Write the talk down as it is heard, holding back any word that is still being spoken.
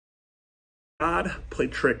God play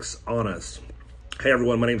tricks on us? Hey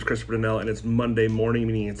everyone, my name is Christopher Donnell and it's Monday morning,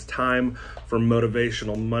 meaning it's time for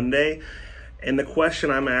Motivational Monday. And the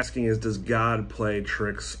question I'm asking is, does God play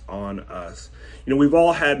tricks on us? You know, we've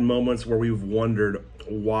all had moments where we've wondered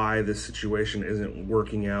why this situation isn't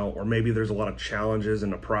working out, or maybe there's a lot of challenges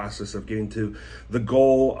in the process of getting to the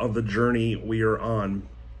goal of the journey we are on.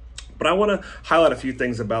 But I want to highlight a few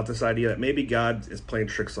things about this idea that maybe God is playing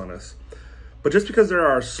tricks on us. But just because there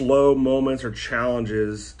are slow moments or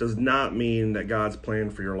challenges does not mean that God's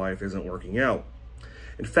plan for your life isn't working out.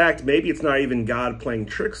 In fact, maybe it's not even God playing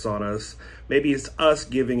tricks on us. Maybe it's us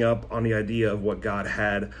giving up on the idea of what God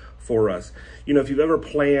had for us. You know, if you've ever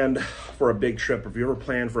planned for a big trip, or if you ever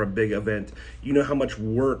planned for a big event, you know how much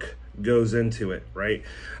work goes into it, right?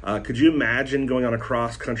 Could you imagine going on a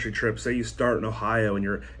cross-country trip? Say you start in Ohio and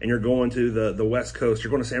you're going to the West Coast,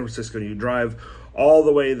 you're going to San Francisco, and you drive all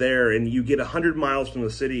the way there and you get 100 miles from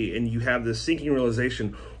the city and you have this sinking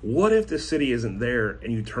realization, what if this city isn't there?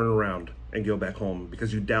 And you turn around and go back home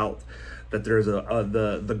because you doubt that there's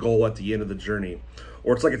the goal at the end of the journey.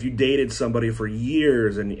 Or it's like if you dated somebody for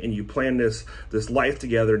years and you plan this life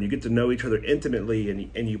together and you get to know each other intimately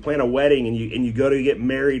and you plan a wedding and you go to get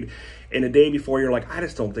married, and the day before you're like, I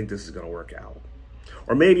just don't think this is going to work out.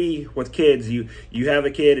 Or maybe with kids, you have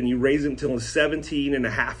a kid and you raise him till he's 17 and a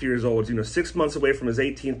half years old, 6 months away from his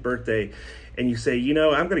 18th birthday, and you say,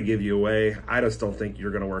 I'm going to give you away. I just don't think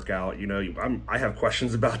you're going to work out. I have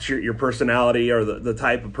questions about your personality or the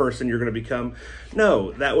type of person you're going to become.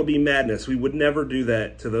 No, that would be madness. We would never do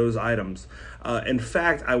that to those items. In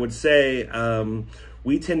fact, I would say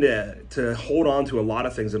we tend to hold on to a lot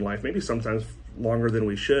of things in life, maybe sometimes longer than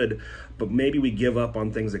we should, but maybe we give up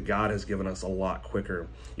on things that God has given us a lot quicker.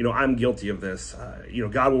 I'm guilty of this.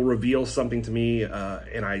 God will reveal something to me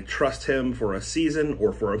and I trust him for a season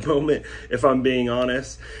or for a moment, if I'm being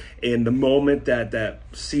honest. And the moment that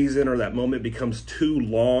season or that moment becomes too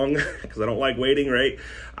long, because I don't like waiting, right?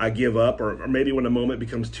 I give up. Or maybe when the moment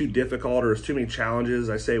becomes too difficult or there's too many challenges,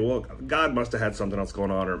 I say, well, God must have had something else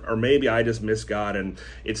going on. Or maybe I just missed God and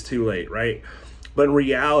it's too late, right? But in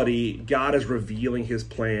reality, God is revealing his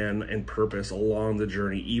plan and purpose along the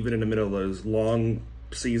journey, even in the middle of those long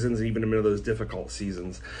seasons, and even in the middle of those difficult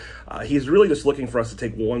seasons. He's really just looking for us to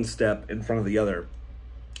take one step in front of the other.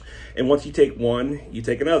 And once you take one, you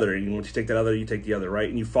take another. And once you take that other, you take the other, right?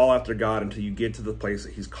 And you fall after God until you get to the place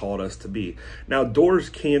that he's called us to be. Now, doors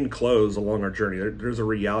can close along our journey. There's a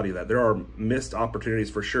reality of that. There are missed opportunities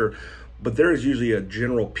for sure. But there is usually a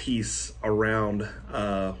general peace around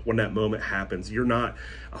when that moment happens. You're not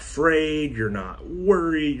afraid, you're not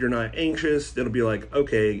worried, you're not anxious. It'll be like,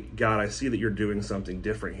 okay, God, I see that you're doing something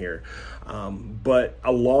different here. But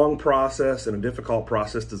a long process and a difficult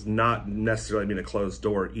process does not necessarily mean a closed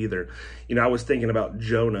door either. I was thinking about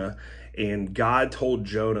Jonah. And God told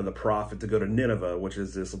Jonah, the prophet, to go to Nineveh, which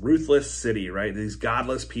is this ruthless city, right? These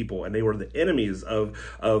godless people, and they were the enemies of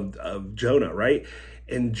Jonah, right?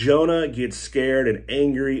 And Jonah gets scared and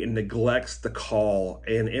angry and neglects the call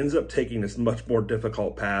and ends up taking this much more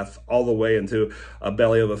difficult path all the way into a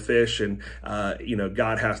belly of a fish. And,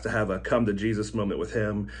 God has to have a come to Jesus moment with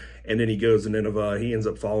him. And then he goes to Nineveh. He ends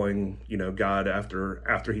up following, God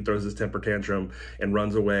after he throws his temper tantrum and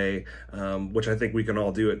runs away, which I think we can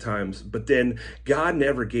all do at times. But then God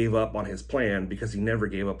never gave up on his plan because he never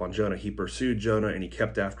gave up on Jonah. He pursued Jonah and he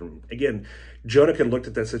kept after him. Again, Jonah could look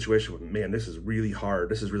at that situation with, man, this is really hard.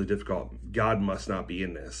 This is really difficult. God must not be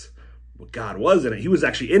in this. Well, God was in it. He was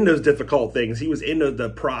actually in those difficult things. He was in the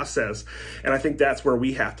process. And I think that's where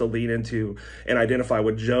we have to lean into and identify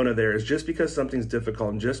with Jonah there, is just because something's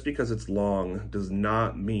difficult and just because it's long does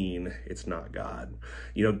not mean it's not God.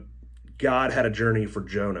 God had a journey for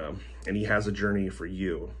Jonah and he has a journey for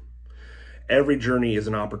you. Every journey is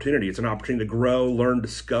an opportunity. It's an opportunity to grow, learn,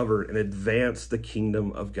 discover, and advance the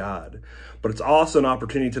kingdom of God. But it's also an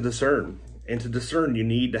opportunity to discern. And to discern, you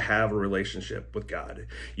need to have a relationship with God.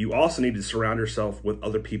 You also need to surround yourself with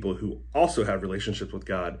other people who also have relationships with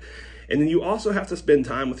God. And then you also have to spend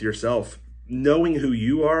time with yourself, knowing who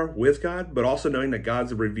you are with God, but also knowing that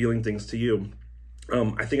God's revealing things to you.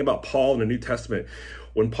 I think about Paul in the New Testament.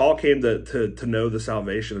 When Paul came to know the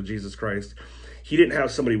salvation of Jesus Christ, he didn't have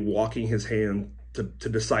somebody walking his hand to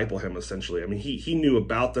disciple him, essentially. I mean, he knew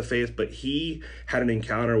about the faith, but he had an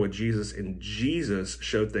encounter with Jesus, and Jesus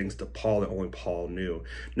showed things to Paul that only Paul knew.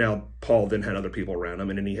 Now, Paul then had other people around him,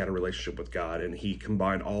 and then he had a relationship with God, and he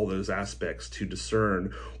combined all those aspects to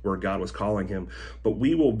discern where God was calling him. But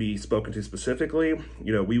we will be spoken to specifically.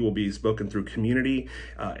 We will be spoken through community,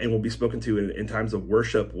 and we'll be spoken to in times of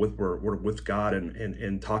worship with God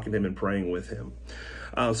and talking to him and praying with him.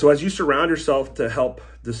 So as you surround yourself to help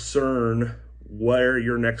discern where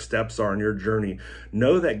your next steps are in your journey,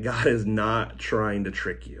 know that God is not trying to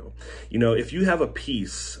trick you. You know, if you have a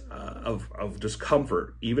peace of just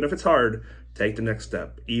comfort, even if it's hard, take the next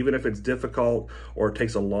step. Even if it's difficult or it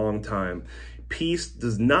takes a long time, peace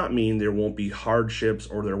does not mean there won't be hardships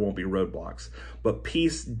or there won't be roadblocks. But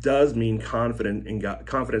peace does mean confidence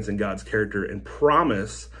in God's character and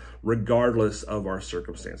promise regardless of our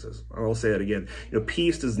circumstances. I'll say it again. You know,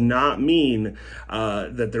 peace does not mean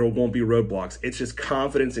that there won't be roadblocks. It's just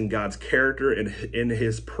confidence in God's character and in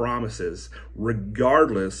his promises,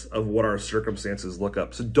 regardless of what our circumstances look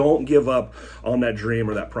up. So don't give up on that dream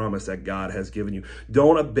or that promise that God has given you.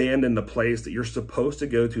 Don't abandon the place that you're supposed to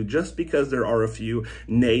go to just because there are a few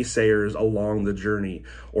naysayers along the journey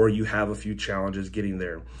or you have a few challenges getting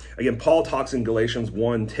there. Again, Paul talks in Galatians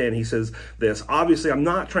 1:10. He says this, obviously, I'm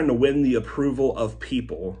not trying to win the approval of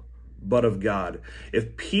people, but of God.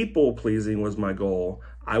 If people pleasing was my goal,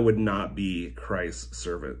 I would not be Christ's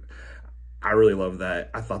servant. I really love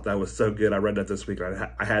that. I thought that was so good. I read that this week.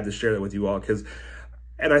 I had to share that with you all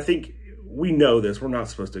and I think we know this. We're not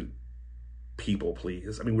supposed to people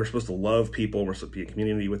please. I mean, we're supposed to love people. We're supposed to be in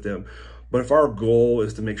community with them. But if our goal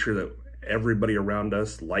is to make sure that everybody around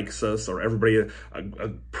us likes us or everybody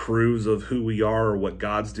approves of who we are or what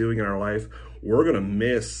God's doing in our life, we're going to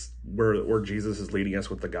miss where Jesus is leading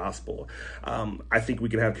us with the gospel. I think we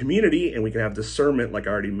can have community and we can have discernment, like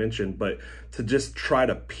I already mentioned, but to just try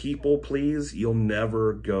to people please, you'll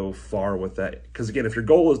never go far with that. Because again, if your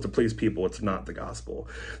goal is to please people, it's not the gospel.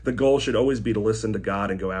 The goal should always be to listen to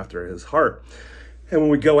God and go after his heart. And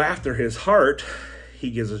when we go after his heart,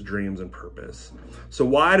 he gives us dreams and purpose. So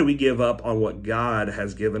why do we give up on what God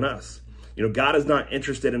has given us? You know, God is not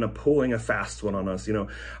interested in pulling a fast one on us. You know,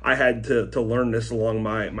 I had to learn this along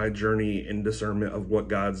my journey in discernment of what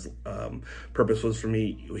God's purpose was for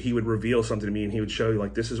me. He would reveal something to me and he would show you,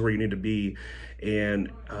 like, this is where you need to be. And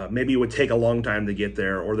maybe it would take a long time to get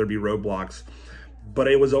there or there'd be roadblocks. But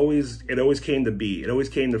it always came to be. It always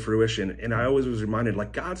came to fruition. And I always was reminded,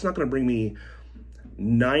 like, God's not going to bring me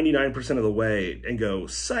 99% of the way and go,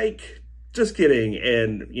 psych, just kidding.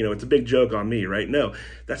 And, you know, it's a big joke on me, right? No,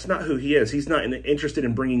 that's not who he is. He's not interested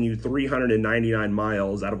in bringing you 399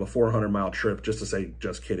 miles out of a 400-mile trip just to say,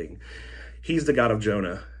 just kidding. He's the God of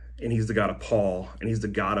Jonah, and he's the God of Paul, and he's the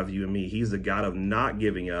God of you and me. He's the God of not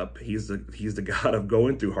giving up. He's the God of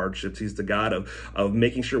going through hardships. He's the God of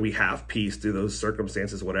making sure we have peace through those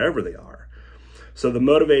circumstances, whatever they are. So the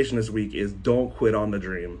motivation this week is don't quit on the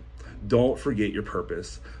dream. Don't forget your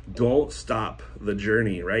purpose. Don't stop the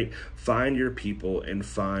journey, right? Find your people and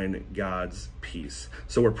find God's peace.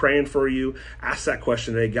 So we're praying for you. Ask that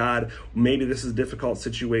question today. God, maybe this is a difficult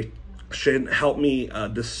situation. Help me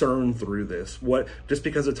discern through this. Just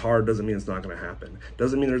because it's hard doesn't mean it's not going to happen.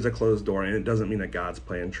 Doesn't mean there's a closed door, and it doesn't mean that God's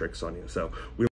playing tricks on you. So we